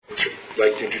I'd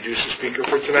like to introduce the speaker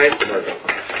for tonight, Margot.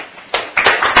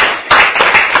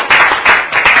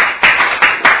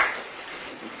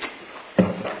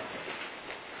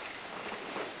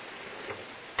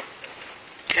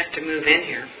 Have to move in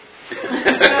here.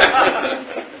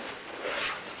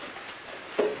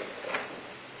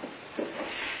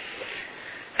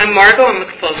 I'm Margot. I'm a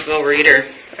compulsive reader.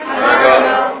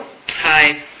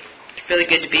 Hi. Really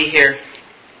good to be here.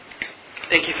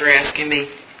 Thank you for asking me,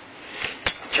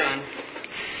 John.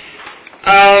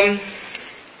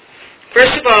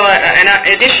 First of all,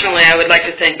 additionally, I would like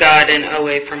to thank God and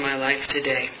OA for my life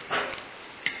today.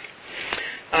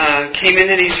 Came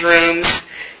into these rooms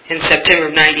in September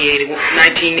of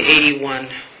 1981.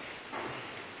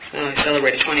 So I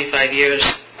celebrated 25 years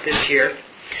this year,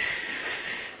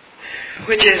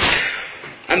 which is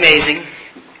amazing.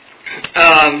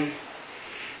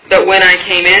 But when I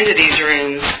came into these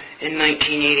rooms in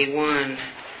 1981,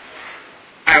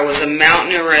 I was a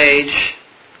mountain of rage,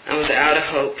 I was out of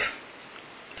hope,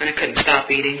 and I couldn't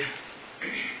stop eating.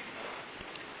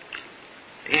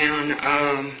 And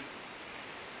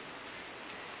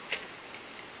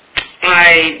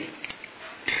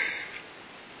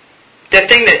the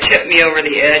thing that tipped me over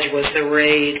the edge was the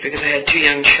rage, because I had 2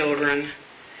 young children,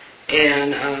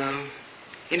 and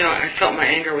I felt my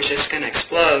anger was just going to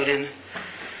explode, and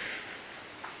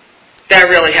that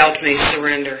really helped me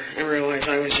surrender and realize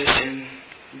I was just in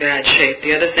bad shape.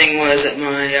 The other thing was that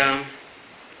my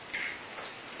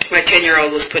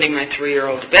 10-year-old was putting my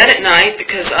 3-year-old to bed at night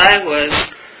because I was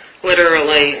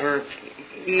literally or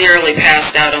nearly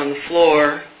passed out on the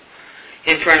floor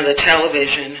in front of the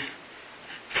television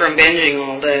from binging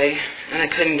all day, and I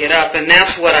couldn't get up. And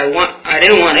that's what I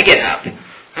didn't want to get up.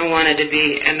 I wanted to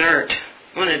be inert.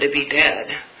 I wanted to be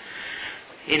dead.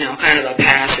 Kind of a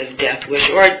passive death wish.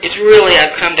 Or it's really,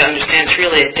 I've come to understand, it's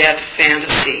really a death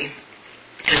fantasy.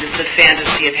 Because it's a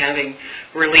fantasy of having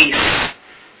release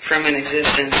from an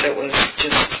existence that was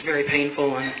just very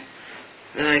painful, and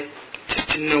I just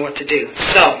didn't know what to do.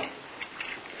 So,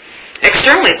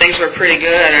 externally, things were pretty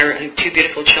good. I had 2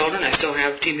 beautiful children. I still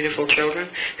have 2 beautiful children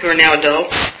who are now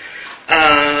adults.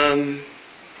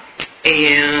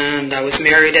 And I was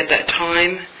married at that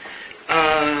time.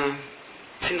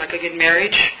 Seemed like a good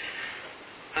marriage.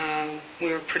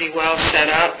 We were pretty well set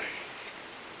up.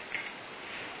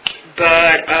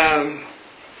 But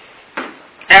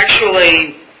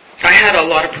actually, I had a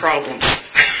lot of problems.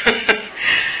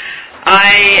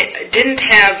 I didn't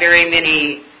have very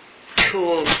many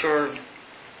tools for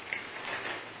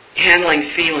handling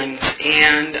feelings,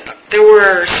 and there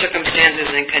were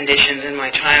circumstances and conditions in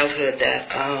my childhood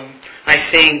that I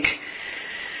think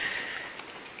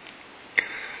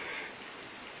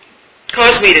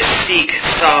caused me to seek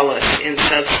solace in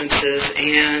substances.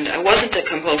 And I wasn't a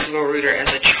compulsive overeater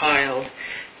as a child,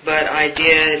 but I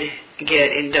did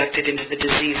get inducted into the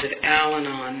disease of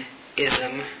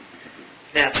Al-Anon-ism.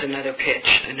 That's another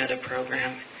pitch, another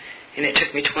program. And it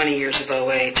took me 20 years of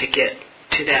OA to get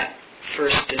to that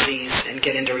first disease and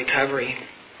get into recovery.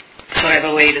 So I have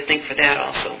OA to thank for that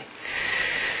also.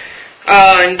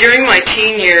 And during my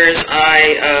teen years,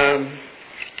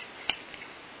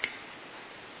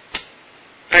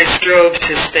 I strove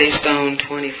to stay stoned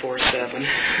 24/7.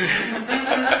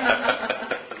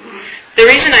 The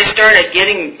reason I started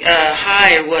getting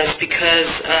high was because,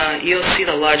 you'll see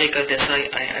the logic of this,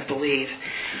 I believe.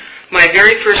 My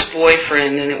very first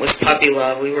boyfriend, and it was puppy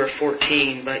love, we were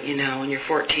 14, but when you're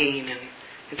 14, and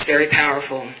it's very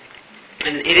powerful,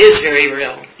 and it is very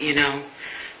real, it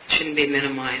shouldn't be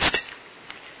minimized.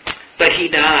 But he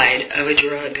died of a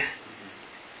drug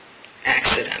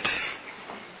accident.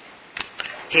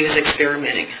 He was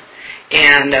experimenting,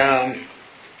 and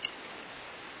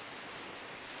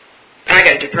I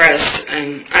got depressed,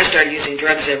 and I started using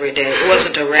drugs every day. It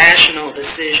wasn't a rational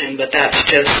decision, but that's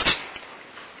just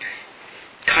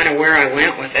kind of where I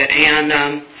went with it.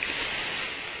 And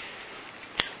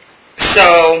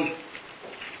so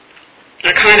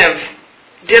I kind of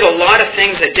did a lot of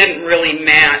things that didn't really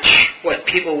match what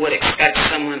people would expect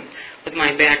someone with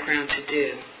my background to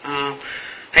do.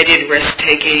 I did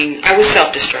risk-taking. I was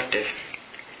self-destructive.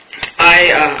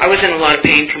 I was in a lot of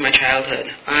pain from my childhood.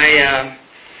 I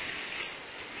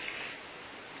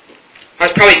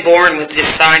was probably born with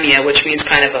dysthymia, which means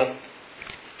kind of a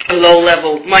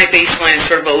low-level, my baseline is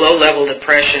sort of a low-level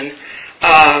depression.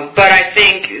 But I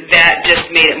think that just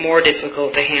made it more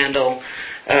difficult to handle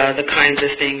the kinds of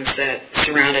things that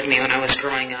surrounded me when I was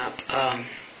growing up.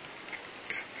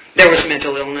 There was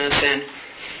mental illness, and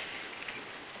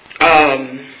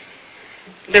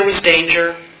there was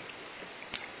danger.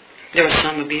 There was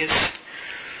some abuse.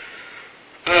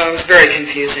 It was very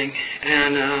confusing,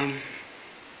 and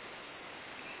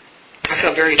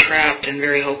felt very trapped and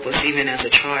very hopeless even as a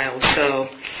child. So,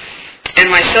 and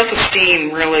my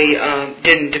self-esteem really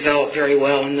didn't develop very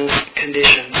well in those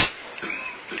conditions.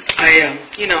 I,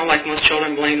 like most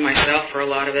children, blamed myself for a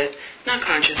lot of it, not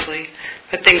consciously,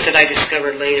 but things that I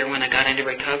discovered later when I got into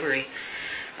recovery,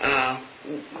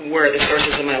 where the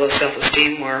sources of my low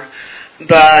self-esteem were.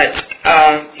 But,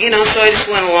 so I just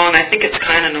went along. I think it's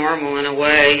kind of normal in a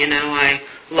way. I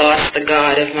lost the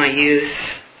God of my youth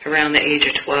around the age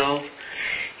of 12,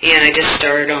 and I just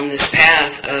started on this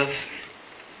path of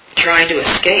trying to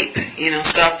escape,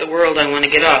 stop the world I want to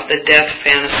get off, the death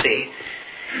fantasy.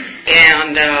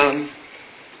 And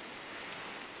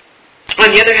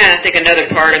on the other hand, I think another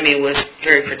part of me was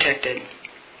very protected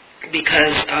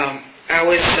because I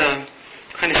always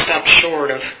kind of stopped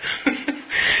short of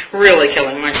really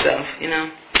killing myself,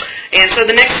 And so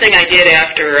the next thing I did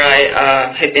after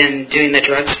I had been doing the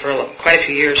drugs for quite a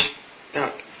few years,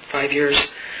 about 5 years,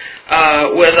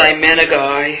 was I met a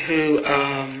guy who,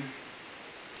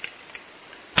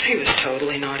 he was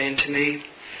totally not into me.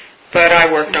 But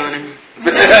I worked on him.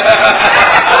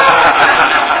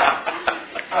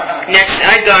 Next,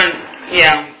 I'd gone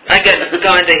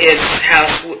to his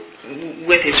house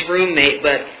with his roommate,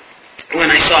 but when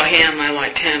I saw him, I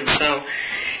liked him. So,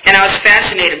 and I was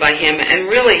fascinated by him, and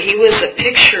really, he was a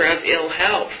picture of ill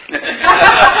health.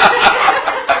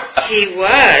 He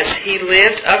was. He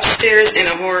lived upstairs in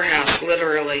a whorehouse,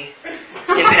 literally,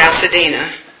 in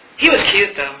Pasadena. He was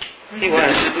cute, though. He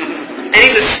was. And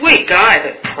he's a sweet guy,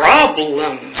 but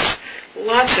problems.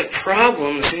 Lots of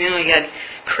problems. He had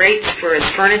crates for his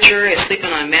furniture. He was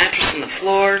sleeping on a mattress on the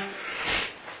floor.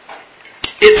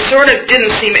 It sort of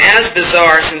didn't seem as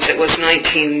bizarre since it was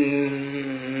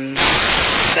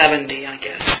 1970, I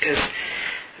guess, because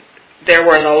there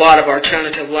was a lot of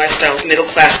alternative lifestyles.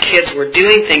 Middle-class kids were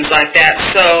doing things like that.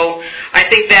 So I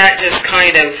think that just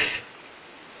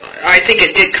I think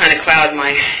it did kind of cloud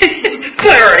my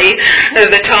clarity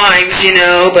of the times,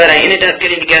 but I ended up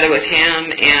getting together with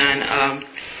him, and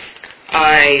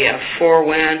I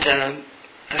forewent a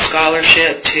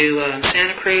scholarship to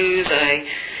Santa Cruz. I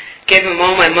gave him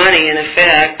all my money, in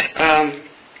effect,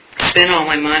 spent all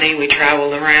my money. We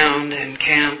traveled around and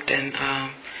camped, and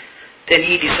then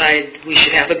he decided we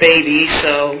should have a baby,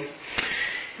 so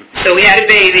we had a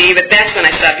baby, but that's when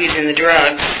I stopped using the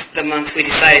drugs. The month we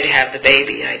decided to have the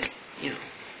baby, I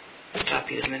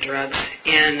stopped using the drugs.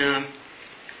 And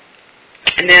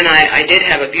then I did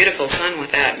have a beautiful son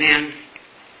with that man.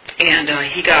 And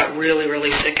he got really,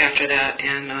 really sick after that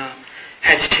and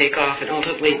had to take off and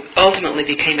ultimately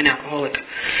became an alcoholic.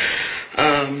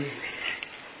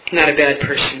 Not a bad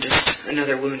person, just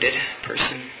another wounded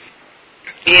person.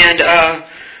 And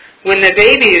when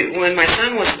my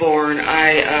son was born,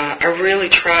 I really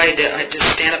tried to just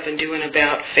stand up and do an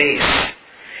about face.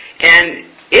 And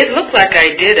it looked like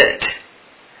I did it,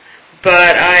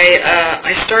 but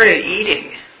I started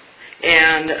eating.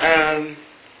 And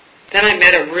then I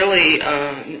met a really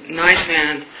nice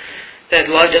man that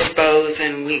loved us both,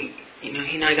 and he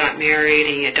and I got married,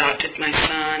 and he adopted my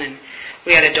son, and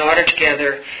we had a daughter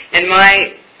together. And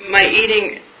my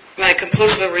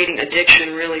compulsive overeating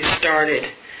addiction really started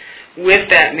with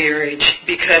that marriage,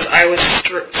 because I was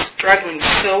struggling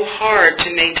so hard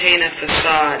to maintain a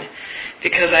facade,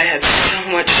 because I had so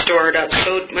much stored up,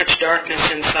 so much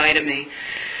darkness inside of me.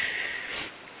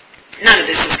 None of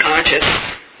this is conscious.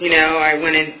 I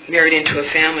went and married into a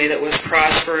family that was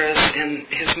prosperous, and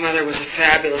his mother was a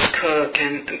fabulous cook,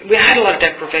 and we had a lot of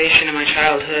deprivation in my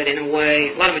childhood, in a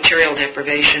way, a lot of material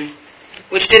deprivation,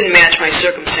 which didn't match my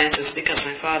circumstances because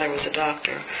my father was a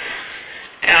doctor.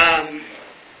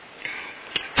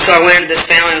 So I went into this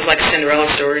family. It was like a Cinderella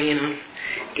story, and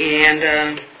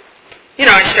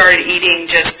I started eating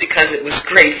just because it was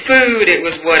great food. It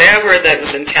was whatever. That was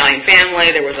an Italian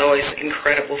family. There was always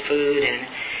incredible food, and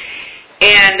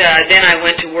then I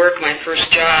went to work my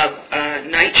first job,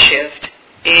 night shift,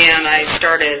 and I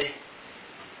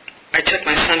took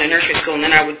my son to nursery school, and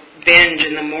then I would binge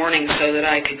in the morning so that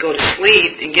I could go to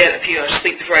sleep and get a few hours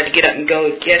sleep before I had to get up and go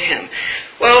get him.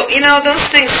 Well, those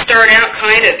things start out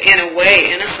kind of, in a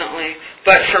way, innocently,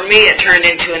 but for me it turned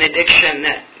into an addiction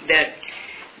that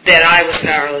I was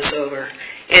powerless over.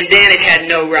 And then it had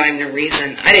no rhyme, no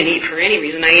reason. I didn't eat for any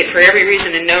reason. I ate for every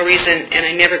reason and no reason, and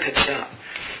I never could stop.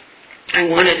 I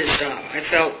wanted to stop. I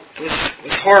felt it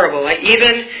was horrible. I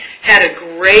even had a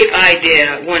great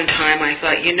idea one time. I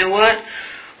thought, you know what?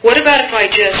 What about if I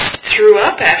just threw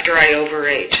up after I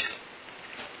overate?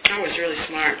 I was really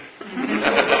smart.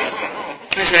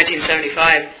 It was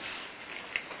 1975.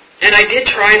 And I did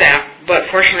try that, but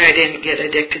fortunately I didn't get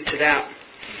addicted to that.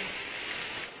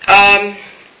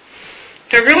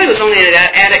 For really was only an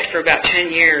addict for about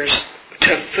 10 years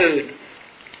to food.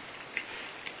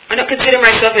 I don't consider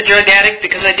myself a drug addict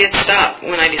because I did stop.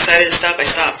 When I decided to stop, I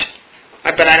stopped.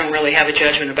 But I don't really have a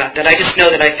judgment about that. I just know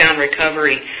that I found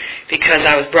recovery because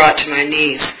I was brought to my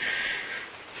knees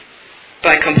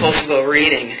by compulsive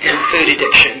overeating and food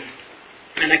addiction.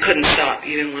 And I couldn't stop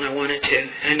even when I wanted to.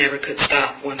 I never could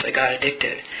stop once I got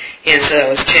addicted. And so that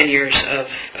was 10 years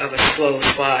of a slow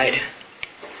slide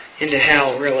into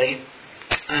hell, really.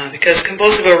 Because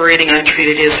compulsive overeating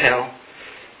untreated is hell.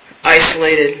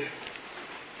 Isolated.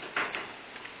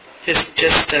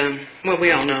 Well,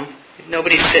 we all know.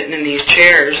 Nobody's sitting in these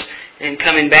chairs and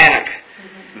coming back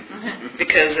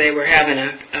because they were having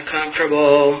a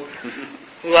comfortable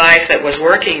life that was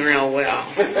working real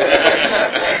well.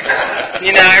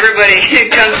 Everybody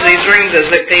comes to these rooms as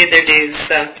they paid their dues,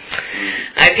 so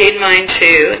I paid mine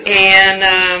too, and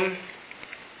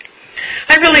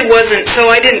I really wasn't, so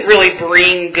I didn't really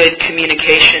bring good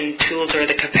communication tools or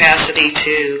the capacity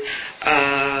to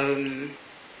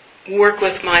work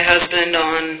with my husband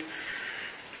on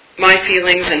my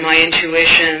feelings and my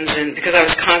intuitions, and because I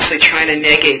was constantly trying to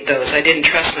negate those. I didn't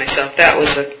trust myself. That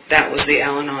was the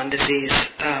Al-Anon disease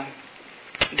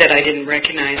that I didn't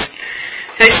recognize.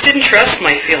 I just didn't trust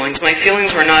my feelings. My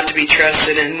feelings were not to be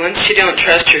trusted, and once you don't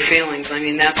trust your feelings,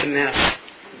 that's a mess.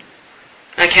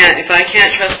 If I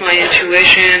can't trust my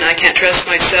intuition, I can't trust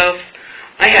myself,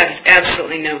 I have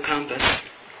absolutely no compass.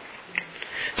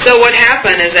 So what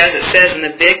happened is, as it says in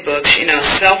the big books,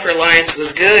 self-reliance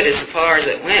was good as far as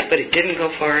it went, but it didn't go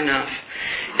far enough.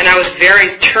 And I was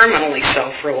very terminally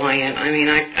self-reliant. I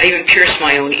even pierced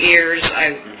my own ears.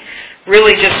 I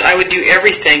would do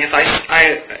everything that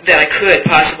I could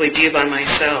possibly do by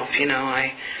myself.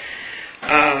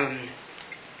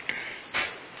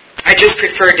 I just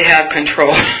preferred to have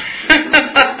control.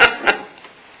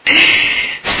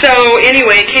 So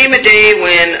anyway, came a day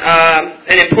when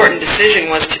an important decision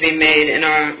was to be made in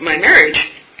my marriage.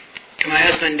 My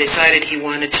husband decided he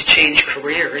wanted to change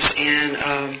careers, and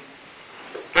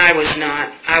I was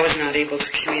not able to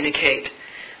communicate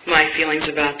my feelings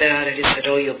about that. I just said,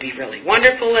 "Oh, you'll be really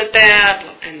wonderful at that,"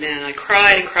 and then I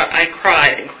cried and cried. I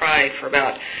cried and cried for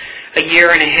about a year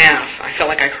and a half. I felt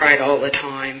like I cried all the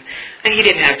time, and he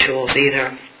didn't have tools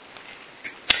either.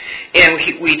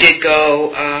 And we did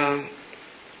go.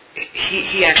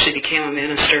 He actually became a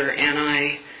minister, and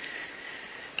I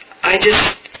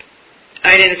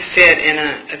didn't fit in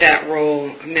that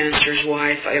role, minister's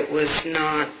wife. It was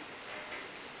not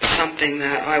something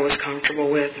that I was comfortable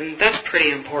with, and that's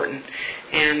pretty important.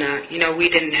 And we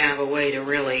didn't have a way to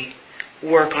really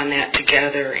work on that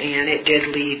together, and it did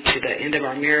lead to the end of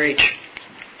our marriage.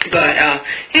 But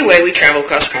anyway, we traveled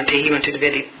cross country. He went to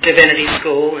divinity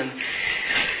school, and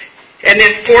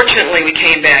then fortunately we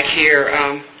came back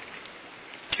here.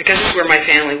 Because this is where my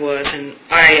family was, and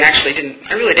I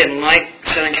really didn't like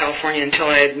Southern California until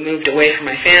I had moved away from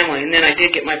my family, and then I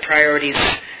did get my priorities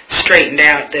straightened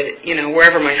out that,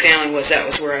 wherever my family was, that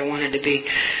was where I wanted to be.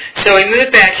 So I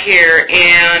moved back here,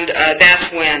 and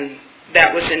that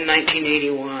was in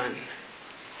 1981.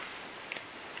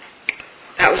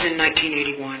 That was in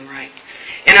 1981, right.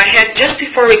 And I had, just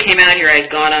before we came out here, I had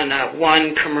gone on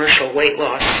one commercial weight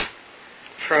loss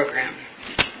program.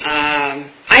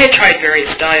 I had tried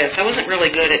various diets. I wasn't really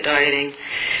good at dieting.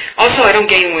 Also, I don't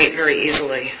gain weight very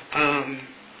easily.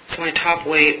 So my top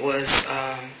weight was,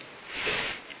 I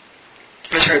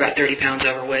was probably about 30 pounds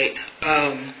overweight.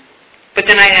 But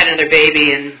then I had another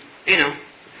baby, and,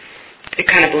 it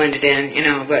kind of blended in,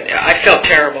 but I felt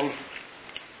terrible.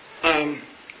 And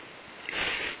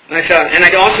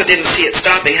I also didn't see it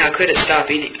stopping. How could it stop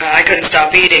eating? I couldn't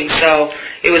stop eating, so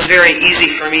it was very easy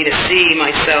for me to see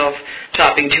myself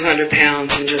topping 200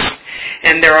 pounds,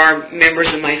 and there are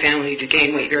members of my family who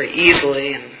gain weight very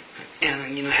easily, and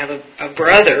have a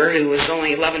brother who was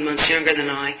only 11 months younger than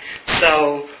I,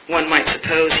 so one might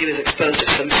suppose he was exposed to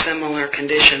some similar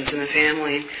conditions in the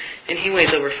family, and he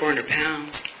weighs over 400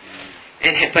 pounds,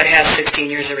 but has 16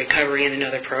 years of recovery in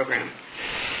another program.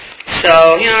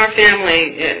 So, our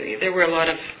family, there was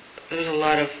a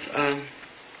lot of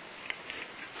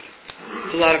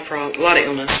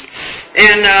illness.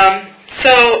 And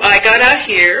so I got out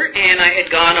here, and I had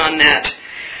gone on that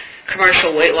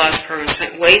commercial weight loss program,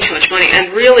 spent way too much money.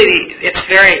 And really,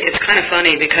 it's kind of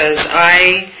funny because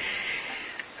I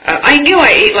knew I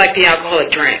ate like the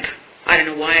alcoholic drank. I don't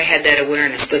know why I had that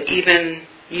awareness, but even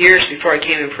years before I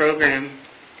came in program.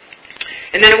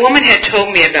 And then a woman had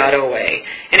told me about OA,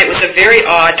 and it was a very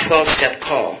odd 12-step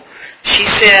call. She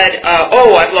said,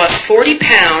 I've lost 40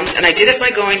 pounds, and I did it by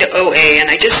going to OA, and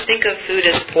I just think of food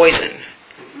as poison.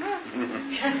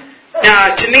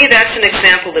 Now, to me, that's an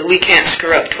example that we can't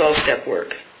screw up 12-step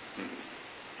work.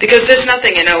 Because there's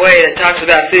nothing in OA that talks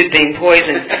about food being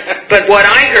poison. But what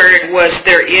I heard was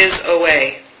there is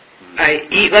OA. I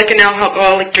eat like an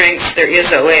alcoholic drinks, there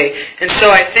is OA. And so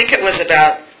I think it was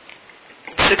about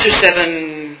 6 or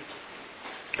 7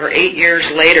 or 8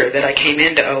 years later that I came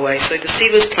into OA. So the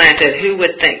seed was planted. Who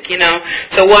would think,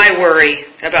 So why worry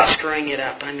about screwing it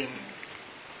up? And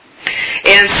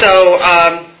so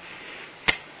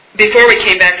before we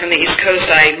came back from the East Coast,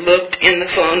 I looked in the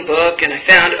phone book and I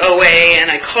found OA and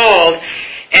I called,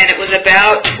 and it was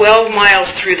about 12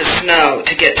 miles through the snow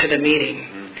to get to the meeting.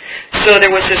 So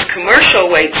there was this commercial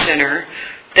weight center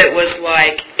that was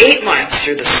like 8 miles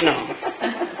through the snow.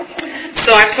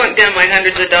 So I plunked down my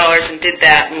hundreds of dollars and did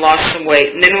that and lost some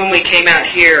weight. And then when we came out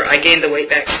here, I gained the weight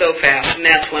back so fast, and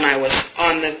that's when I was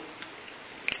on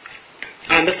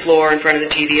the floor in front of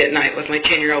the TV at night with my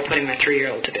 10-year-old putting my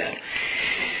 3-year-old to bed.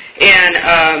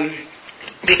 And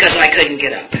because I couldn't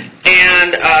get up.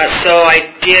 And so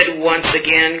I did once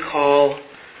again call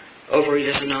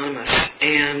Overeaters Anonymous,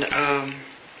 and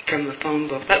from the phone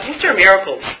book. Those are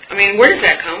miracles. I mean, where does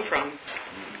that come from?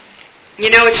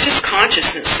 It's just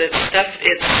consciousness.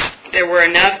 There were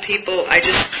enough people. I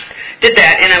just did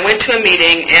that, and I went to a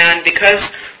meeting, and because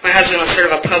my husband was sort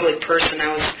of a public person,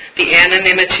 the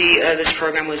anonymity of this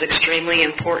program was extremely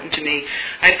important to me.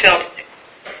 I felt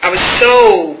I was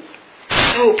so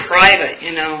private,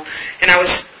 and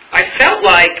I felt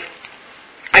like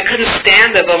I couldn't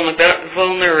stand the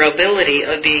vulnerability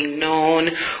of being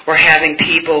known or having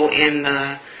people in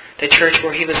the church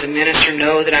where he was a minister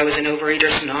know that I was in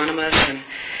Overeaters Anonymous, and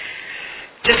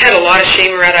just had a lot of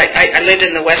shame around it. I lived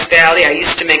in the West Valley. I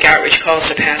used to make outreach calls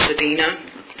to Pasadena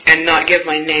and not give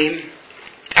my name.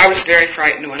 I was very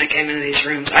frightened when I came into these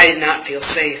rooms. I did not feel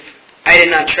safe. I did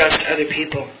not trust other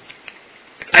people.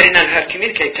 I did not know how to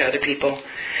communicate to other people.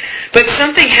 But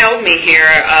something held me here.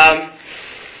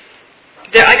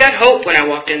 I got hope when I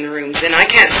walked in the rooms, and I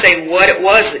can't say what it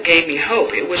was that gave me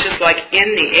hope. It was just like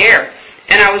in the air.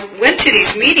 And I went to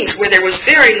these meetings where there was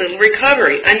very little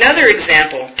recovery. Another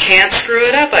example, can't screw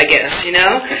it up, I guess,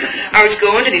 I was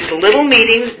going to these little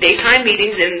meetings, daytime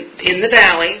meetings in the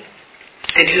valley,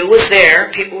 and who was there?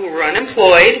 People who were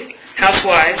unemployed,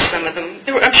 housewives, some of them.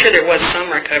 I'm sure there was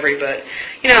some recovery, but,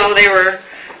 they were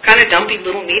kind of dumpy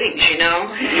little meetings,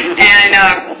 And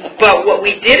but what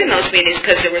we did in those meetings,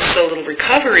 because there was so little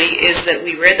recovery, is that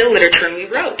we read the literature and we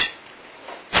wrote.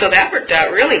 So that worked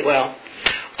out really well.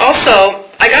 Also,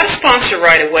 I got a sponsor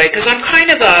right away because I'm the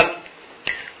kind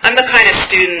of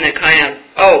student that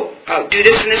do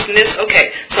this and this and this.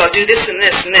 Okay, so I'll do this and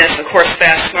this and this. Of course,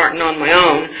 fast, smart, and on my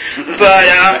own. But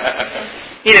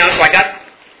so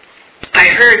I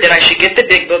heard that I should get the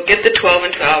big book, get the 12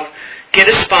 and 12. Get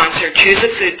a sponsor, choose a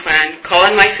food plan, call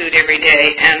in my food every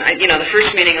day, and the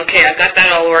first meeting, okay, I've got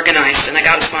that all organized, and I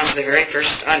got a sponsor the very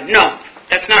first. No,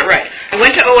 that's not right. I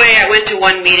went to OA, I went to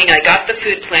one meeting, I got the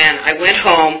food plan, I went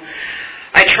home,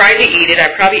 I tried to eat it, I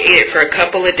probably ate it for a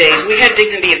couple of days. We had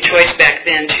Dignity of Choice back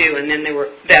then too, and then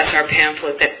that's our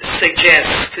pamphlet that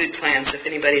suggests food plans, if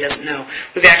anybody doesn't know.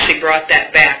 We've actually brought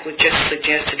that back with just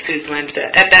suggested food plans.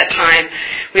 At that time,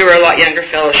 we were a lot younger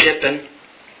fellowship, and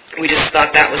we just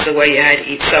thought that was the way you had to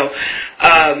eat. So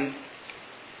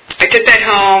I took that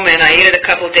home, and I ate it a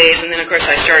couple of days, and then, of course,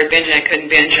 I started binging. I couldn't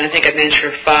binge, and I think I binged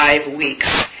for 5 weeks.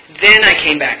 Then I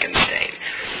came back and stayed.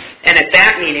 And at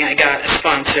that meeting, I got a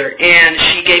sponsor, and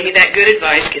she gave me that good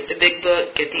advice, get the big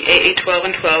book, get the AA 12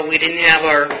 and 12. We didn't have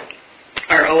our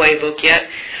OA book yet.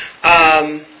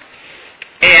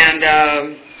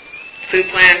 Food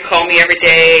plan, call me every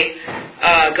day,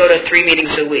 go to 3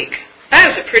 meetings a week. That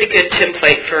was a pretty good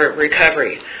template for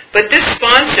recovery. But this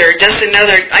sponsor does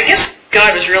I guess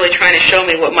God was really trying to show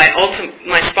me what my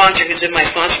sponsor, who's been my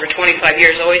sponsor for 25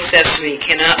 years, always says to me,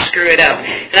 cannot screw it up.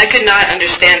 And I could not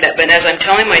understand that, but as I'm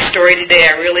telling my story today,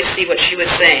 I really see what she was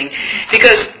saying.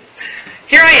 Because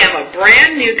here I am, a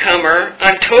brand newcomer.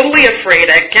 I'm totally afraid.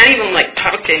 I can't even,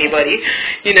 talk to anybody,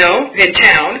 in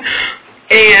town.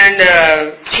 And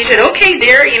she said, okay,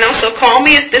 dear, so call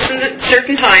me at this and a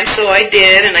certain time. So I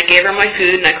did, and I gave her my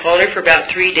food, and I called her for about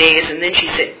 3 days. And then she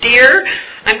said, dear,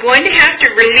 I'm going to have to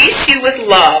release you with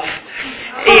love.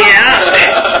 Yeah,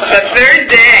 the third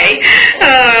day.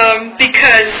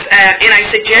 And I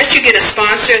suggest you get a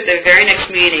sponsor at the very next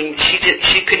meeting.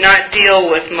 She could not deal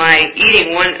with my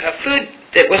eating a food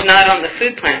that was not on the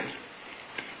food plan.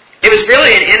 It was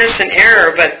really an innocent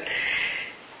error, but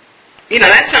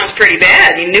that sounds pretty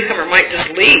bad. A newcomer might just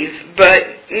leave, but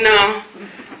no.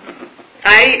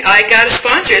 I got a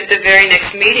sponsor at the very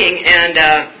next meeting, and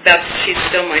she's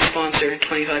still my sponsor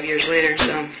 25 years later.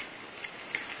 So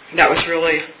that was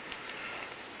really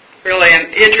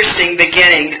an interesting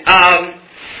beginning.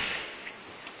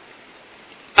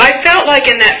 I felt like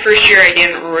in that first year I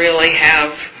didn't really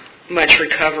have much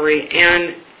recovery,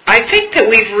 and I think that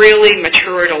we've really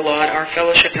matured a lot. Our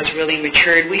fellowship has really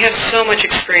matured. We have so much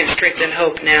experience, strength, and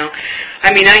hope now.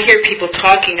 I mean, I hear people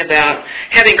talking about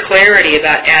having clarity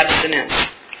about abstinence,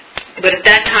 but at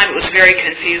that time it was very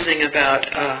confusing about,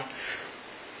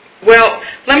 well,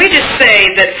 let me just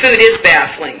say that food is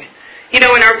baffling. You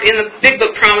know, in the Big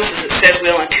Book Promises it says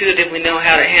we'll intuitively know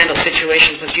how to handle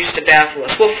situations which used to baffle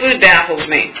us. Well, food baffles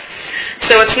me.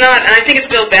 So it's not, and I think it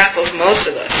still baffles most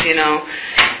of us, you know.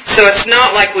 So it's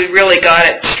not like we really got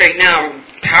it straight now, we're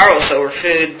powerless over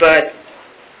food, but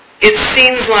it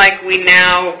seems like we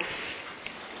now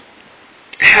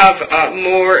have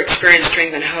more experience,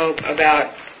 strength, and hope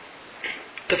about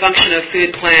the function of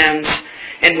food plans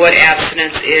and what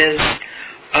abstinence is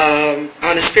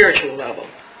on a spiritual level,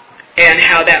 and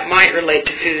how that might relate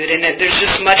to food, and that there's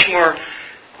just much more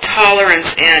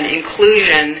tolerance and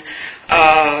inclusion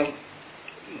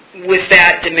with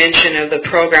that dimension of the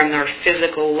program on our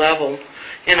physical level,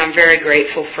 and I'm very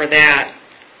grateful for that.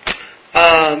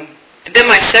 Then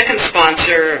my second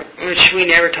sponsor, which we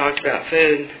never talked about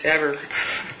food, ever.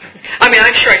 I mean,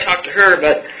 I'm sure I talked to her,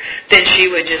 but then she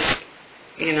would just,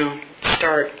 you know,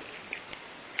 start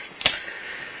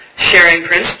sharing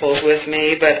principles with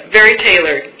me, but very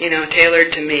tailored, you know,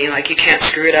 tailored to me, like you can't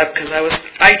screw it up, because I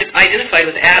identified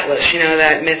with Atlas, you know,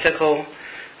 that mythical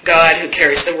God who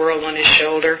carries the world on his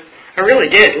shoulder. I really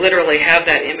did literally have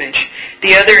that image.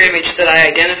 The other image that I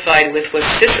identified with was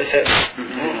Sisyphus.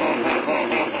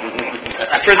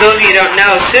 For those of you who don't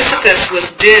know, Sisyphus was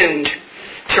doomed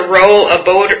to roll a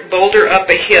boulder up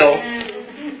a hill,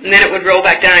 and then it would roll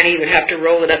back down, and he would have to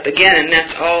roll it up again, and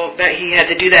that's all that he had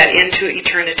to do that into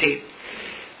eternity.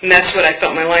 And that's what I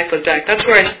felt my life was like. That's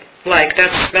where I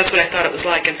that's what I thought it was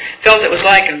like, and felt it was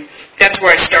like, and that's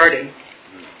where I started.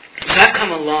 So I've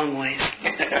come a long ways.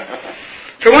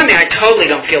 For one thing, I totally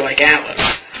don't feel like Atlas.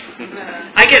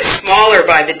 I get smaller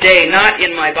by the day, not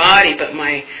in my body, but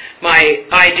my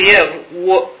idea of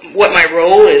what my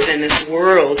role is in this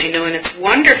world, you know, and it's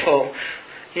wonderful,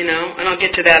 you know, and I'll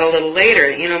get to that a little later,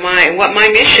 you know, what my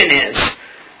mission is.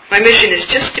 My mission is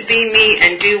just to be me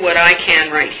and do what I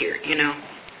can right here, you know.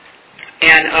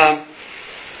 And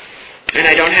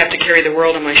I don't have to carry the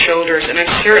world on my shoulders, and I'm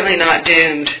certainly not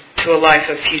doomed to a life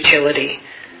of futility.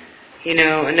 You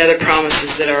know, another promise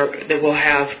is that we'll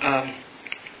have,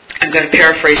 I'm going to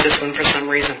paraphrase this one for some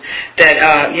reason,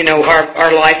 that, you know,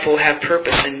 our life will have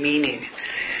purpose and meaning.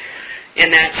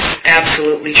 And that's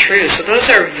absolutely true. So those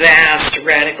are vast,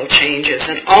 radical changes.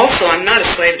 And also, I'm not a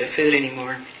slave to food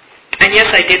anymore. And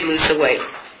yes, I did lose the weight.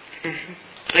 Mm-hmm.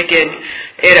 I did.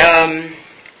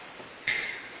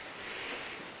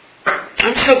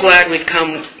 I'm so glad we've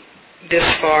come this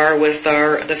far with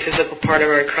the physical part of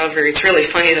our recovery. It's really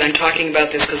funny that I'm talking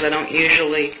about this because I don't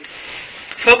usually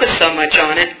focus so much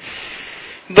on it.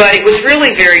 But it was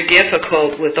really very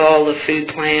difficult with all the food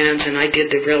plans, and I did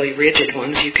the really rigid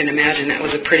ones. You can imagine that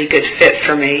was a pretty good fit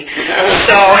for me.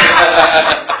 So,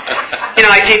 you know,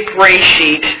 I did Gray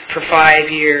Sheet for 5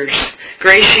 years.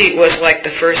 Gray Sheet was like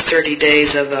the first 30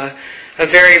 days of a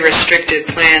very restricted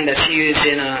plan that's used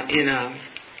in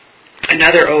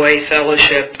another OA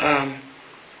fellowship,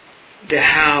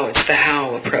 it's the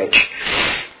How approach.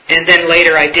 And then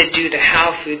later I did do the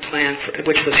How food plan,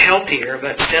 which was healthier,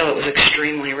 but still it was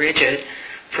extremely rigid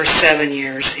for 7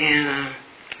 years. And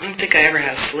I don't think I ever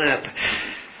had a slip.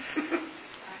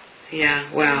 Yeah,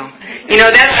 wow. You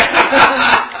know,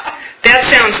 that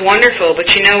sounds wonderful,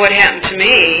 but you know what happened to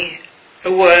me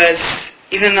was,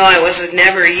 even though I was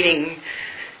never eating,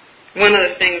 one of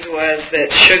the things was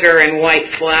that sugar and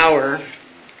white flour,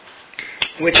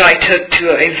 which I took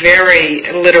to a very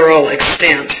literal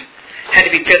extent, had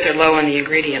to be fifth or low on the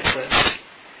ingredients list.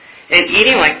 And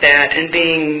eating like that and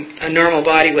being a normal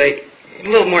body weight, a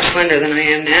little more slender than I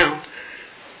am now,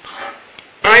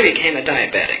 I became a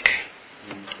diabetic.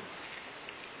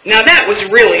 Now that was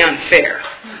really unfair.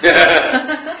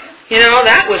 You know,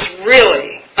 that was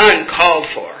really uncalled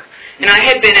for. And I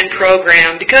had been in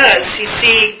program because, you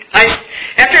see,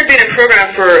 after I'd been in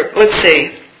program for,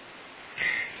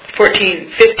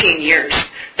 15 years,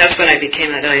 that's when I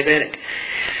became a diabetic.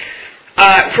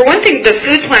 For one thing, the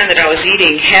food plan that I was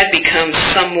eating had become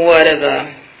somewhat of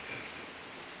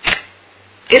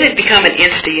it had become an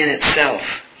entity in itself.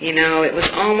 You know, it was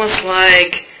almost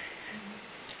like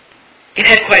it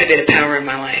had quite a bit of power in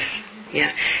my life.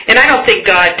 Yeah. And I don't think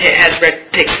God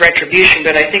takes retribution,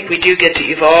 but I think we do get to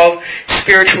evolve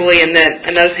spiritually, and that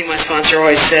another thing my sponsor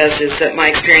always says is that my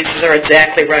experiences are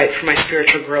exactly right for my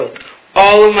spiritual growth.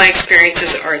 All of my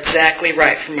experiences are exactly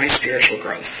right for my spiritual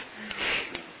growth.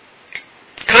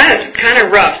 Kind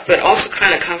of rough, but also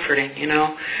kind of comforting, you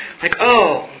know. Like,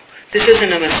 oh, this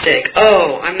isn't a mistake.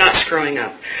 Oh, I'm not screwing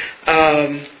up.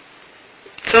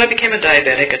 So I became a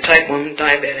diabetic, a type 1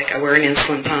 diabetic. I wear an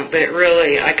insulin pump, but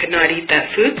I could not eat that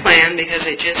food plan because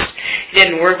it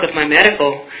didn't work with my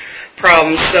medical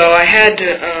problems. So I had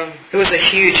to, it was a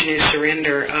huge new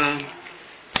surrender.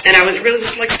 And I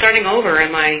was like starting over,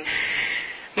 and my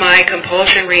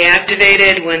compulsion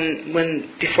reactivated when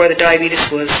before the diabetes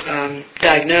was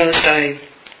diagnosed.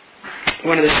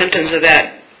 One of the symptoms of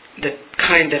that, the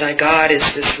kind that I got, is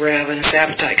this ravenous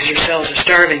appetite because your cells are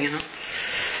starving, you know.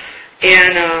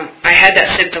 And I had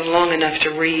that symptom long enough to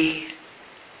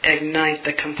reignite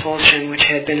the compulsion, which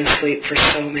had been asleep for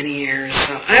so many years.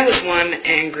 So I was one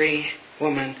angry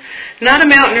woman. Not a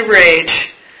mountain of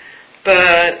rage,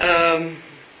 but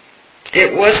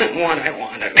it wasn't what I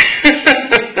wanted.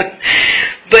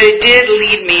 But it did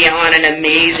lead me on an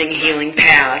amazing healing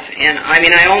path. And I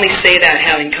mean, I only say that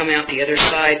having come out the other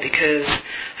side because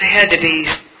I had to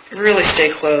really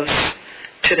stay close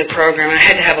to the program. I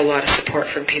had to have a lot of support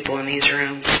from people in these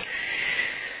rooms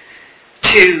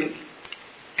to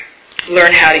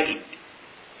learn how to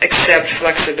accept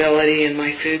flexibility in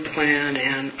my food plan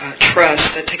and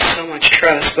trust. That takes so much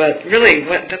trust, but really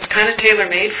that's kind of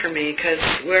tailor-made for me, because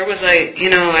where was I? You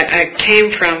know, I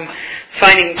came from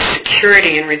finding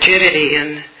security and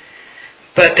rigidity,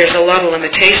 but there's a lot of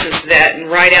limitations to that, and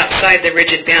right outside the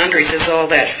rigid boundaries is all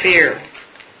that fear.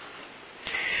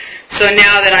 So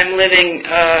now that I'm living,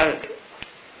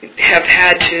 have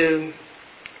had to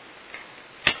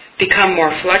become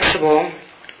more flexible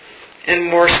and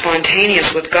more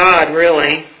spontaneous with God,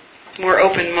 really, more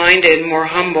open-minded, more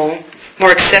humble,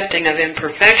 more accepting of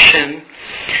imperfection.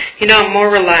 You know, I'm more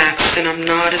relaxed and I'm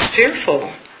not as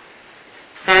fearful.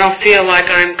 I don't feel like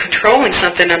I'm controlling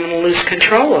something I'm going to lose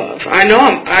control of. I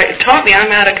know it taught me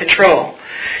I'm out of control.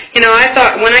 You know, I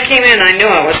thought when I came in, I knew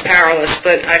I was powerless,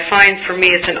 but I find for me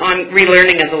it's an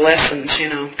relearning of the lessons, you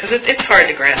know, because it's hard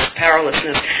to grasp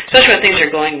powerlessness, especially when things are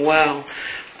going well.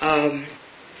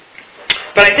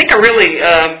 But I think I really,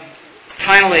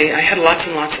 finally, I had lots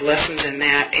and lots of lessons in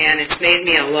that, and it's made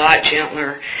me a lot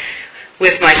gentler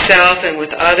with myself and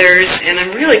with others, and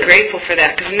I'm really grateful for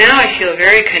that, because now I feel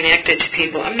very connected to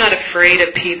people. I'm not afraid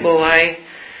of people.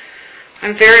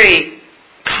 I'm very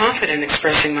confident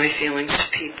expressing my feelings to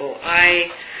people.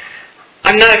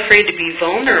 I'm not afraid to be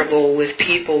vulnerable with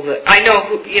people that I know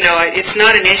who, you know, it's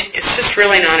not an issue. It's just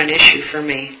really not an issue for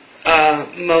me,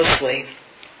 mostly.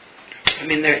 I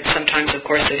mean, sometimes, of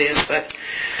course, it is, but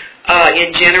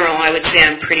in general, I would say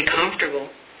I'm pretty comfortable.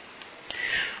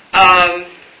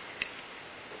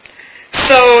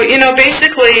 So, you know,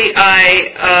 basically,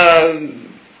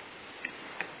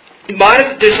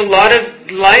 there's a lot of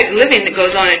living that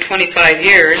goes on in 25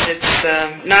 years. It's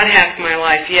not half my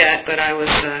life yet, but I was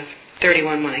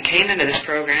 31 when I came into this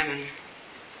program, and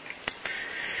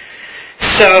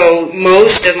so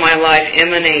most of my life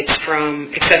emanates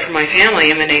from, except for my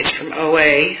family, emanates from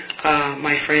OA,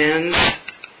 my friends,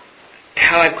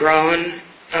 how I've grown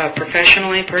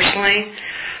professionally, personally.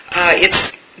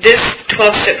 This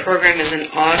 12-step program is an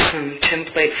awesome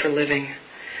template for living.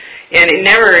 And it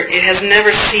has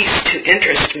never ceased to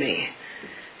interest me,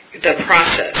 the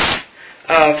process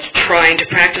of trying to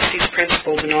practice these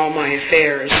principles in all my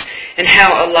affairs, and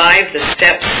how alive the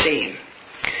steps seem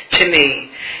to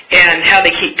me, and how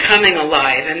they keep coming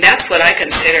alive. And that's what I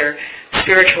consider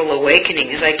spiritual awakening,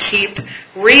 is I keep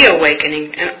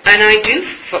reawakening, and I do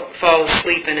fall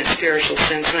asleep in a spiritual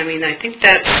sense. And I mean, I think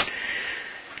I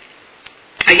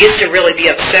used to really be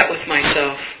upset with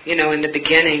myself, you know, in the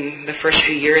beginning, the first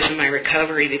few years of my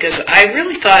recovery, because I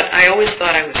always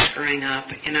thought I was screwing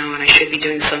up, you know, and I should be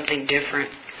doing something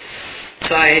different.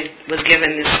 So I was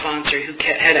given this sponsor who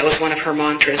that was one of her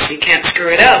mantras: you can't screw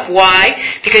it up. Why?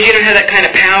 Because you don't have that kind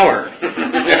of power.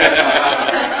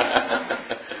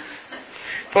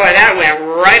 Boy, that went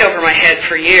right over my head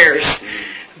for years,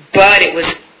 but it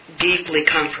was deeply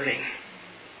comforting.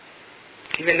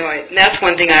 Even though that's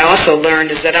one thing I also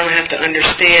learned, is that I don't have to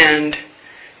understand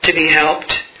to be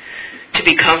helped, to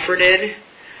be comforted,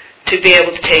 to be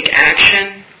able to take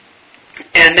action.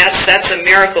 And that's a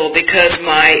miracle, because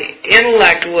my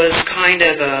intellect was kind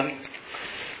of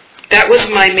that was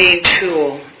my main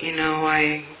tool. You know,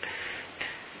 I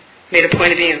made a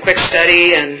point of being a quick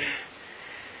study and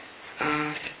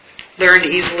learned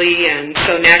easily, and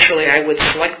so naturally I would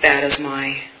select that as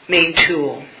my main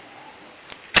tool.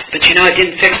 But it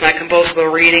didn't fix my compulsive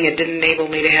overeating. It didn't enable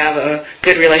me to have a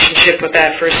good relationship with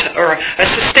that first, or a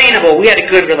sustainable. We had a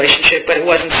good relationship, but it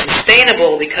wasn't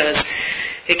sustainable because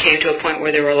it came to a point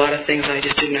where there were a lot of things I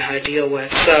just didn't know how to deal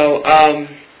with. So,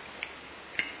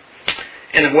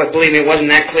 believe me, it wasn't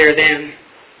that clear then.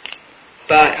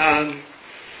 But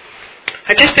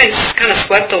I've just been kind of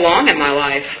swept along in my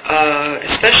life,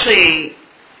 especially.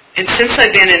 And since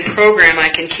I've been in program, I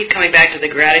can keep coming back to the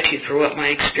gratitude for what my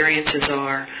experiences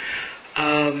are.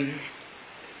 I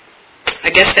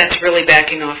guess that's really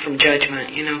backing off from judgment,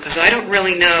 because I don't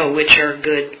really know which are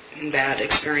good and bad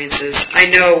experiences. I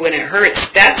know when it hurts,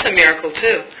 that's a miracle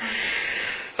too.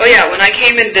 Oh yeah, when I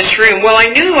came into this room, well, I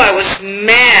knew I was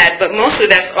mad, but mostly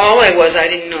that's all I was. I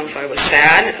didn't know if I was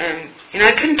sad.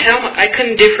 I couldn't tell. I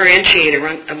couldn't differentiate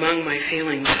among my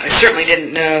feelings. I certainly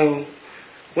didn't know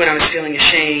when I was feeling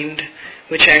ashamed,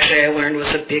 which actually I learned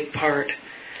was a big part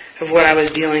of what I was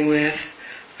dealing with.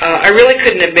 I really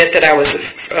couldn't admit that I was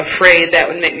afraid. That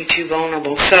would make me too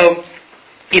vulnerable. So,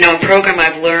 in program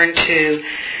I've learned to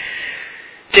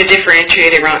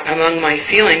differentiate among my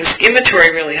feelings.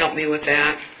 Inventory really helped me with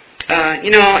that. I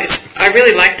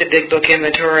really like the Big Book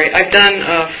Inventory. I've done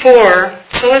 4,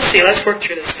 so let's see, let's work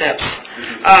through the steps.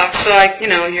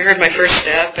 You heard my first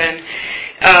step, and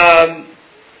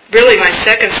really my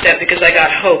second step, because I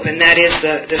got hope, and that is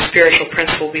the spiritual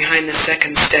principle behind the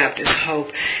second step is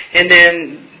hope. And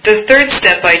then the third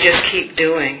step I just keep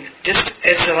doing. Just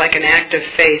it's like an act of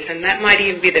faith, and that might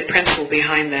even be the principle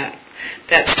behind that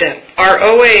step. Our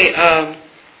OA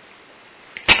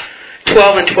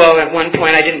 12 and 12, at one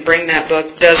point, I didn't bring that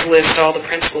book, does list all the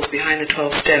principles behind the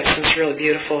 12 steps, and it's really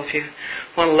beautiful if you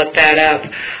want to look that up.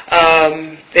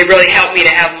 They really helped me to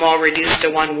have them all reduced to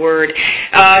one word.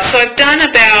 So I've done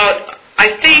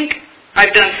I think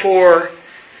I've done 4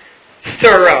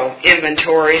 thorough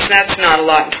inventories. That's not a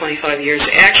lot in 25 years.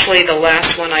 Actually, the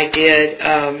last one I did,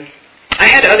 I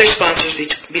had other sponsors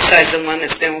besides the one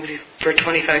that's been with me for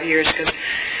 25 years, because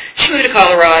she moved to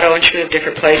Colorado and she moved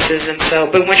different places, and so.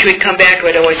 But when she would come back,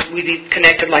 we'd be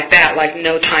connected like that, like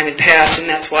no time had passed, and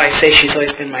that's why I say she's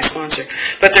always been my sponsor.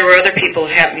 But there were other people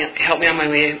who helped me on my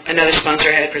way. Another sponsor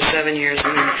I had for 7 years,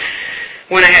 and then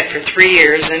one I had for 3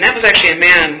 years, and that was actually a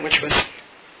man, which was,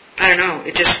 I don't know.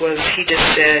 It just was. He just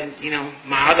said,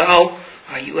 Margot,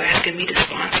 are you asking me to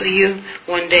sponsor you?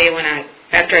 One day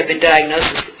after I'd been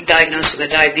diagnosed with a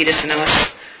diabetes, and I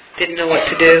didn't know what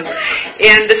to do.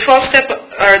 And the 12-step,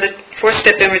 or the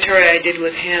 4-step inventory I did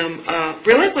with him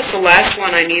really was the last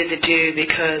one I needed to do,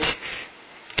 because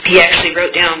he actually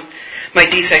wrote down my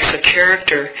defects of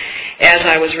character as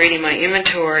I was reading my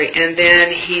inventory, and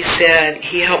then he said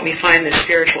he helped me find the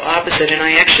spiritual opposite, and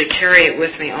I actually carry it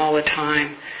with me all the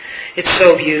time. It's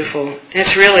so beautiful. And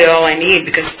it's really all I need,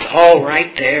 because it's all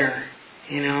right there.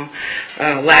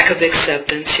 Lack of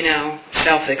acceptance,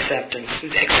 self-acceptance,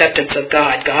 acceptance of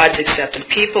God, God's acceptance,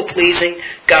 people-pleasing,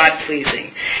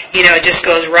 God-pleasing. It just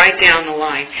goes right down the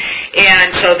line.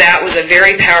 And so that was a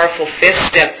very powerful 5th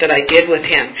step that I did with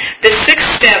him. The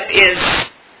 6th step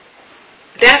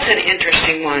that's an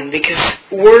interesting one, because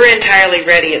we're entirely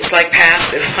ready. It's like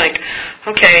passive, like,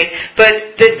 okay.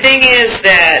 But the thing is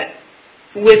that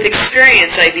with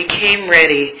experience, I became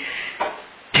ready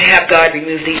to have God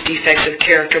remove these defects of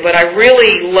character. But I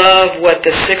really love what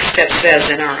the 6th step says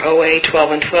in our OA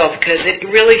 12 and 12, because it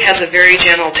really has a very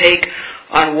gentle take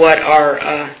on what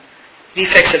our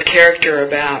defects of character are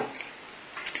about.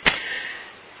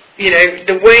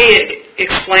 The way it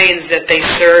explains that they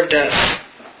served us,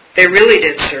 they really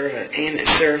did serve it, and it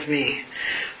served me.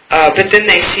 But then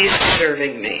they ceased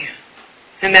serving me.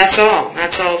 And that's all.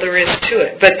 That's all there is to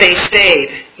it. But they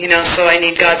stayed, so I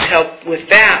need God's help with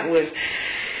that, with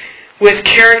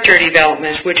character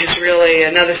development, which is really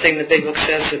another thing the Big Book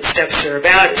says that steps are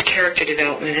about, is character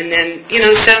development. And then, the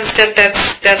 7th step,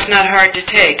 that's not hard to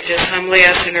take. Just humbly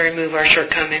ask Him to remove our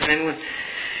shortcomings. And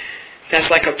that's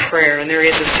like a prayer. And there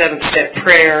is a 7th step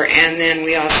prayer. And then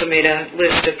we also made a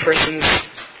list of persons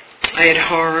I had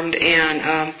harmed,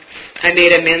 and I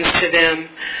made amends to them.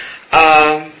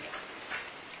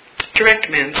 Direct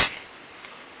amends.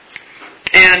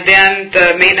 And then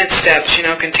the maintenance steps,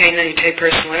 contain and you take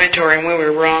personal inventory, and when we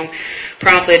were wrong,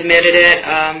 promptly admitted it.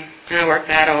 And I work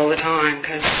that all the time,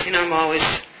 because, I'm always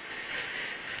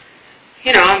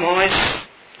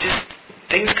just,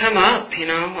 things come up,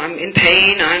 I'm in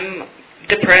pain, I'm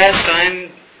depressed,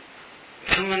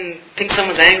 someone thinks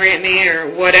someone's angry at me or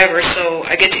whatever, so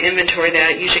I get to inventory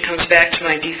that. It usually comes back to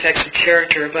my defects of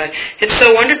character, but it's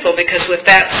so wonderful, because with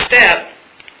that step,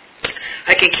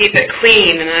 I can keep it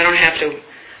clean, and I don't have to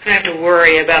I don't have to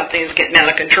worry about things getting out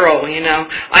of control, you know.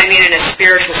 I mean, in a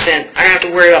spiritual sense, I don't have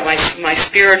to worry about my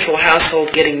spiritual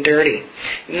household getting dirty.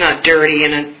 Not dirty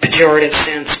in a pejorative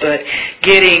sense, but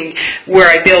getting where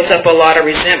I built up a lot of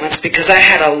resentments, because I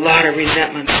had a lot of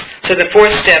resentments. So the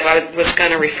fourth step, I was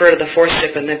going to refer to the fourth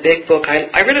step in the big book.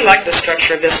 I really like the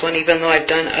structure of this one, even though I've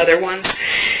done other ones,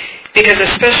 because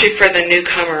especially for the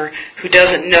newcomer who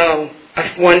doesn't know of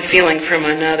one feeling from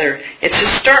another, it's to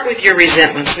start with your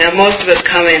resentments. Now, most of us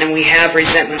come in and we have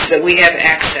resentments that we have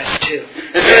access to.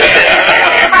 So it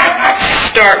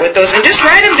says, start with those and just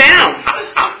write them down.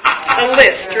 A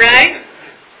list, right?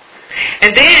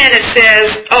 And then it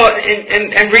says,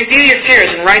 and review your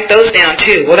fears and write those down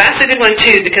too. Well, that's a good one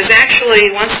too, because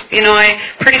actually once,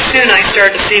 pretty soon I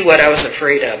started to see what I was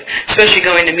afraid of. Especially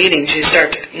going to meetings, I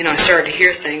started to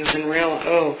hear things and realize,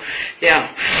 oh, yeah.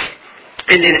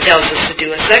 And then it tells us to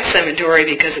do a sex inventory,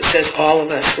 because it says all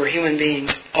of us, we're human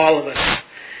beings, all of us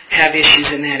have issues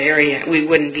in that area. We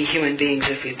wouldn't be human beings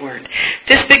if we weren't.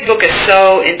 This big book is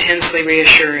so intensely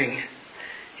reassuring.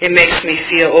 It makes me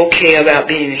feel okay about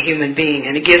being a human being,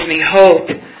 and it gives me hope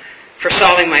for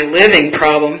solving my living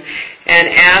problem. And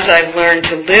as I've learned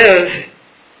to live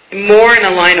more in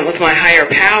alignment with my higher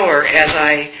power, as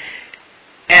I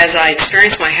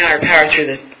experience my higher power through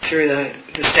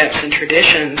the steps and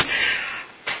traditions,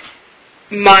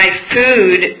 my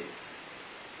food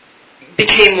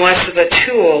became less of a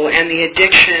tool, and the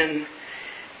addiction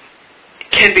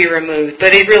can be removed.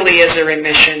 But it really is a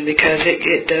remission, because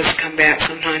it does come back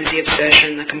sometimes, the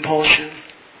obsession, the compulsion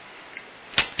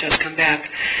does come back.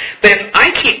 But if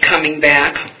I keep coming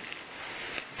back,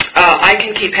 I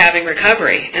can keep having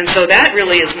recovery. And so that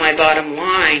really is my bottom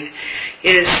line,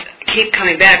 is keep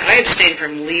coming back. I abstain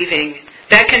from leaving.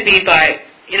 That can be by,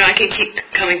 I can keep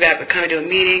coming back, but coming to a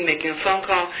meeting, making a phone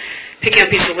call, picking up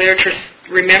a piece of literature,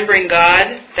 remembering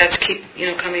God, that's keep,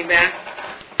 coming back.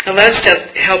 And that stuff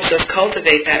helps us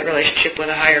cultivate that relationship with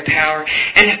a higher power.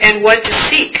 And what to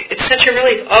seek. It's such a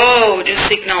relief. Oh, just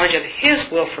seek knowledge of His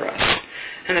will for us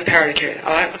and the power to carry it.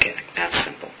 Oh, okay, that's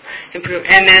simple. Improve.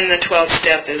 And then the 12th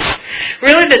step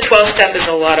is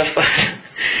a lot of fun.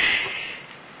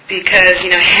 Because,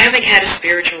 having had a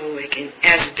spiritual awakening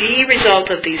as the result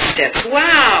of these steps.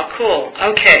 Wow, cool.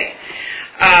 Okay.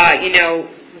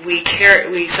 We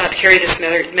sought to carry this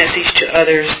message to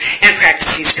others and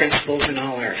practice these principles in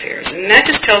all our affairs. And that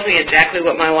just tells me exactly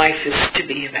what my life is to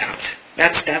be about.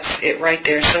 That's it right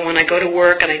there. So when I go to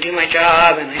work and I do my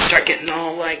job and I start getting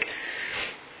all like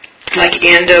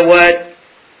into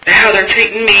how they're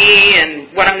treating me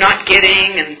and what I'm not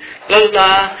getting and blah, blah,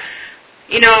 blah.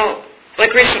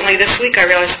 Like recently this week I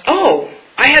realized,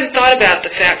 I hadn't thought about the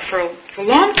fact for a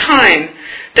long time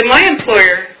that my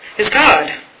employer is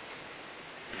God.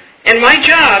 And my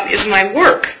job is my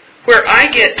work, where I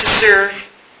get to serve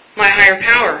my higher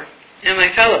power and my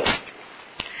fellows.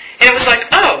 And it was like,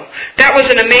 that was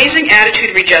an amazing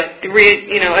attitude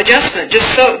adjustment.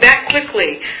 Just so that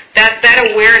quickly,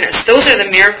 that awareness. Those are the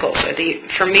miracles.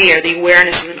 For me, are the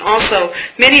awareness, and also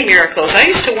many miracles. I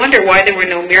used to wonder why there were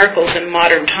no miracles in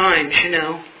modern times.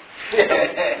 The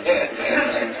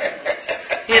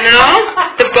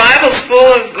Bible's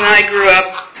full of. When I grew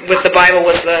up with the Bible,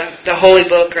 was the holy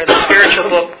book or the spiritual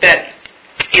book that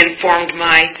informed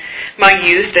my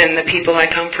youth and the people I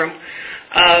come from.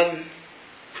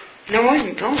 There were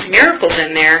always miracles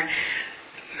in there.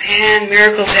 Man,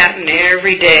 miracles happen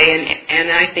every day,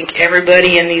 and I think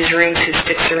everybody in these rooms who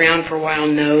sticks around for a while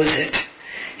knows it.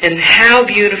 And how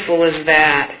beautiful is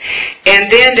that?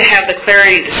 And then to have the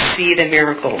clarity to see the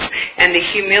miracles, and the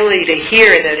humility to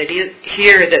hear that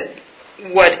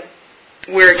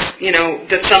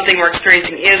that something we're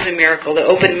experiencing is a miracle. The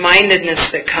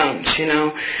open-mindedness that comes,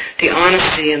 the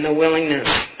honesty and the willingness.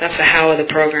 That's the how of the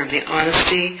program. The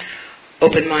honesty,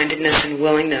 open-mindedness, and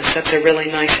willingness. That's a really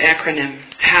nice acronym.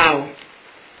 How.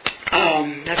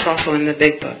 That's also in the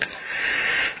big book.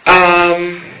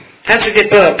 That's a good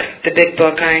book. The big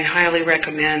book, I highly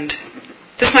recommend.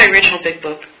 This is my original big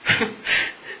book.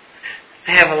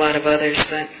 I have a lot of others,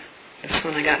 but this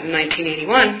one I got in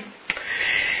 1981.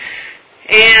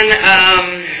 And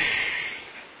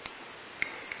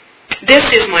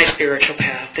this is my spiritual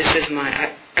path. This is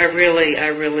I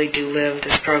really do live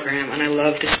this program, and I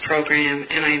love this program,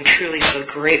 and I am truly so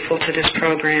grateful to this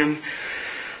program.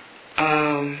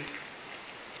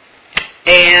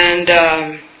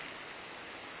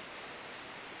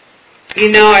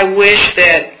 I wish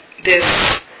that this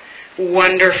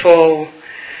wonderful,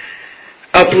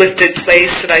 uplifted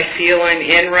place that I feel I'm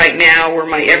in right now were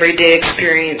my everyday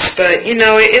experience, but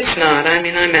it's not. I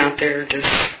mean, I'm out there just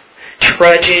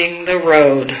trudging the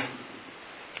road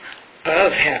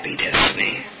of happy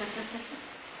destiny.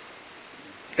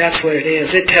 That's what it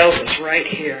is. It tells us right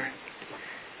here.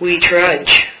 We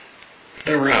trudge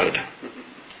the road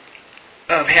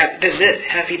of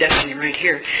happy destiny right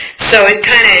here. So it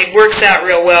kind of works out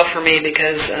real well for me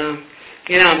because,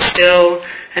 I'm still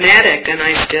an addict and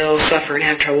I still suffer and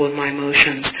have trouble with my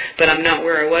emotions. But I'm not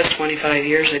where I was 25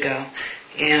 years ago.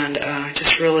 And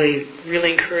just really,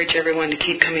 really encourage everyone to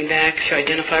keep coming back if you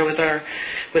identify with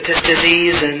this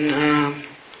disease, and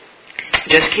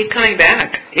just keep coming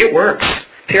back. It works.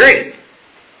 Period.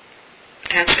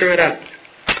 Can't screw it up.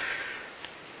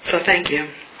 So thank you.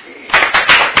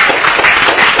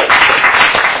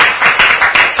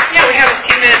 Yeah, we have a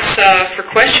few minutes for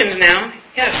questions now.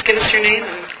 Yes, give us your name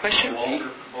and question.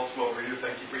 Walter, also over here.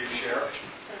 Thank you for your share.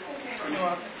 Can you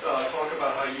talk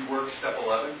about how you work Step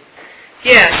 11?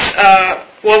 Yes.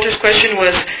 Walter's question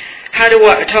was, how do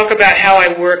I talk about how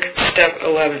I work Step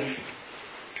 11?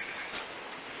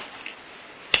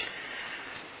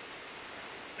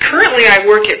 Currently, I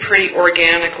work it pretty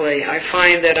organically. I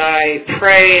find that I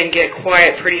pray and get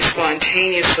quiet pretty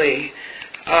spontaneously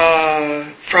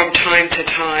from time to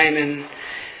time. And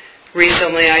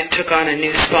recently, I took on a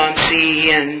new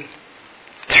sponsee, and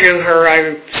through her,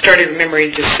 I started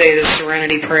remembering to say the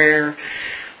Serenity Prayer.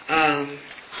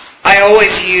 I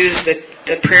always use the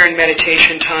prayer and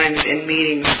meditation times in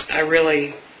meetings. I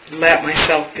really let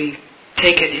myself be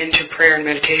taken into prayer and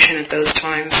meditation at those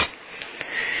times.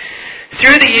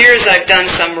 Through the years, I've done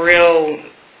some real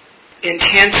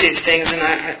intensive things, and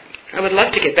I would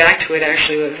love to get back to it,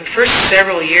 actually. The first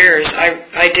several years,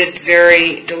 I did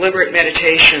very deliberate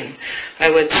meditation. I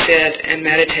would sit and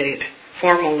meditate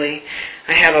formally.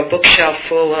 I have a bookshelf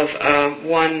full of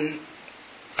one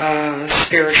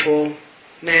spiritual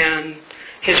man,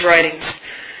 his writings,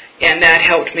 and that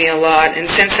helped me a lot. And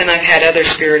since then, I've had other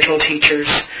spiritual teachers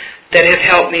that have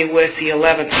helped me with the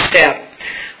 11th step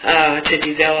to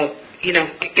develop,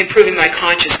 improving my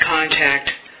conscious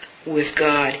contact with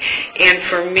God. And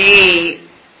for me,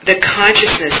 the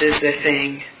consciousness is the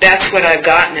thing. That's what I've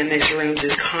gotten in these rooms,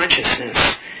 is consciousness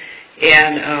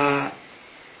and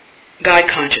God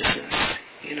consciousness,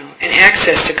 and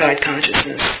access to God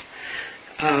consciousness.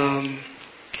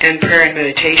 And prayer and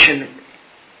meditation,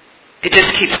 it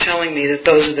just keeps telling me that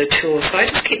those are the tools. So I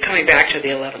just keep coming back to the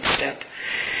 11th step.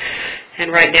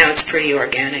 And right now it's pretty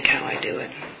organic how I do it.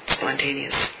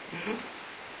 Spontaneous. Mm-hmm.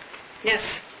 Yes?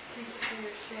 Thank you for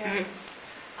your share.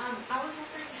 Mm-hmm. I was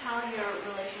wondering how your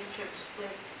relationships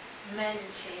with men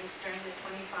changed during the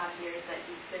 25 years that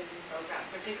you've been in the program,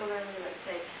 particularly, let's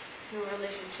say, your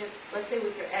relationship, let's say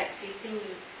with your ex. You've seen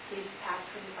you these past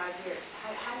 25 years. How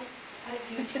did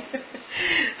you change?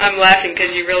 I'm laughing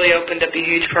because you really opened up a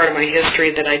huge part of my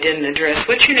history that I didn't address.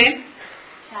 What's your name?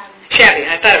 Shabby.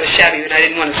 I thought it was Shabby, but I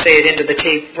didn't want to say it into the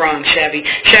tape wrong, Shabby.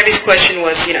 Shabby's question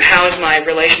was, how has my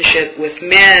relationship with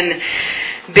men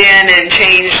been and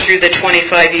changed through the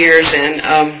 25 years? And,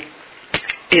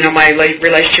 my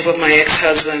relationship with my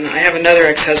ex-husband. I have another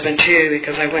ex-husband, too,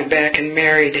 because I went back and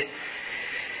married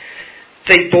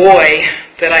the boy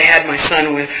that I had my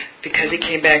son with, because he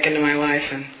came back into my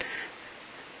life, and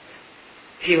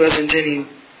he wasn't any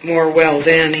more well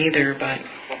then either, but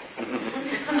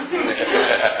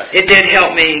it did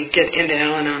help me get into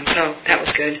Al-Anon, so that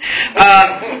was good.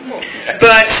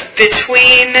 But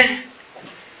between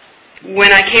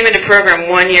when I came into program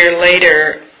 1 year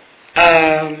later,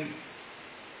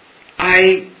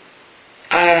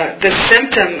 the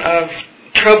symptom of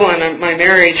trouble in my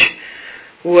marriage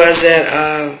was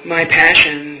that my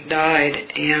passion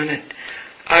died, and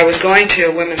I was going to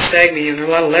a women's stag meeting, and there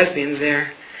were a lot of lesbians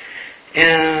there,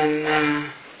 and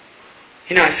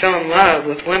I fell in love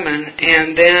with women,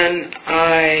 and then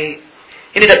I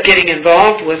ended up getting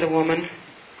involved with a woman,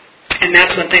 and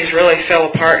that's when things really fell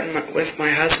apart with my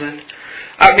husband.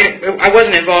 I mean, I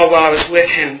wasn't involved while I was with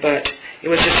him, but it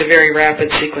was just a very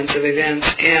rapid sequence of events,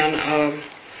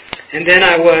 and then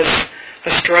I was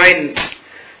a strident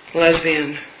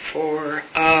lesbian for,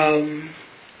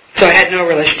 so I had no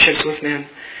relationships with men,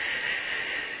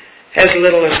 as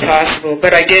little as possible.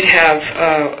 But I did have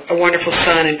a wonderful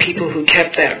son and people who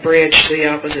kept that bridge to the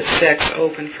opposite sex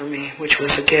open for me, which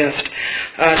was a gift.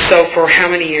 So for how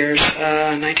many years?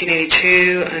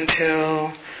 1982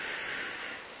 until,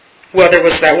 there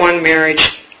was that one marriage,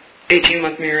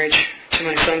 18-month marriage to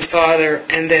my son's father,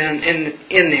 and then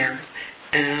in there,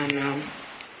 and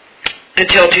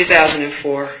until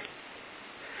 2004.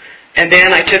 And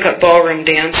then I took up ballroom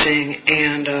dancing,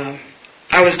 and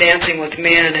I was dancing with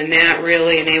men, and that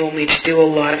really enabled me to do a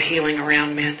lot of healing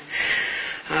around men.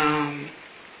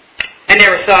 I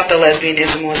never thought the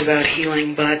lesbianism was about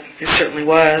healing, but it certainly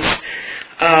was.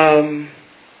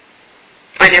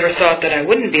 I never thought that I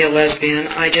wouldn't be a lesbian.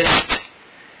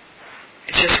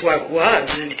 It's just what it was,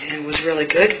 and was really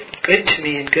good to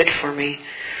me and good for me.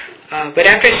 But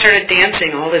after I started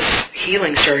dancing, all this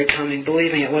healing started coming.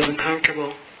 Believe me, it wasn't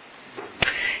comfortable.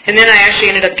 And then I actually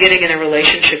ended up getting in a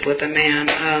relationship with a man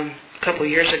a couple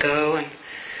years ago, and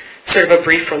sort of a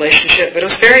brief relationship, but it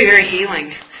was very, very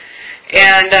healing.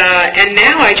 And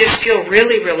now I just feel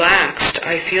really relaxed.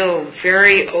 I feel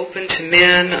very open to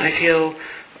men. I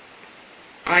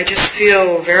just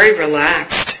feel very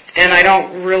relaxed. And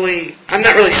I'm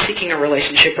not really seeking a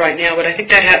relationship right now, but I think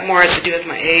that more has to do with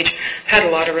my age. I've had a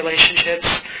lot of relationships.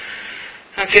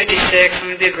 I'm 56. I'm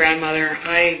going to be a grandmother.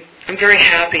 I'm very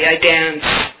happy. I dance.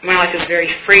 My life is very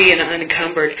free and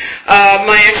unencumbered.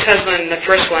 My ex-husband, the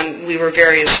first one, we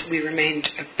remained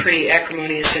pretty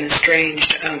acrimonious and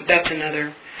estranged. That's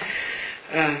another,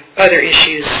 other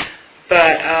issues.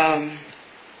 But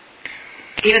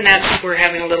even we're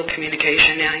having a little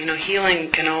communication now.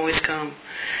 Healing can always come.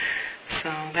 So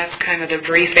that's kind of the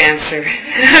brief answer.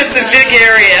 It's a big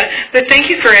area. But thank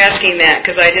you for asking that,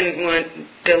 because I didn't want to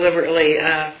deliberately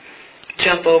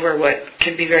jump over what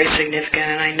can be very significant.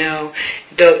 And I know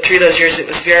through those years it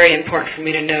was very important for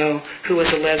me to know who was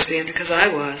a lesbian, because I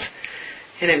was.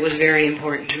 And it was very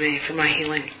important to me for my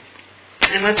healing.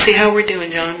 And let's see how we're doing,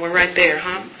 John. We're right there,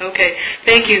 huh? Okay.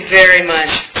 Thank you very much.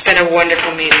 It's been a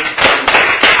wonderful meeting.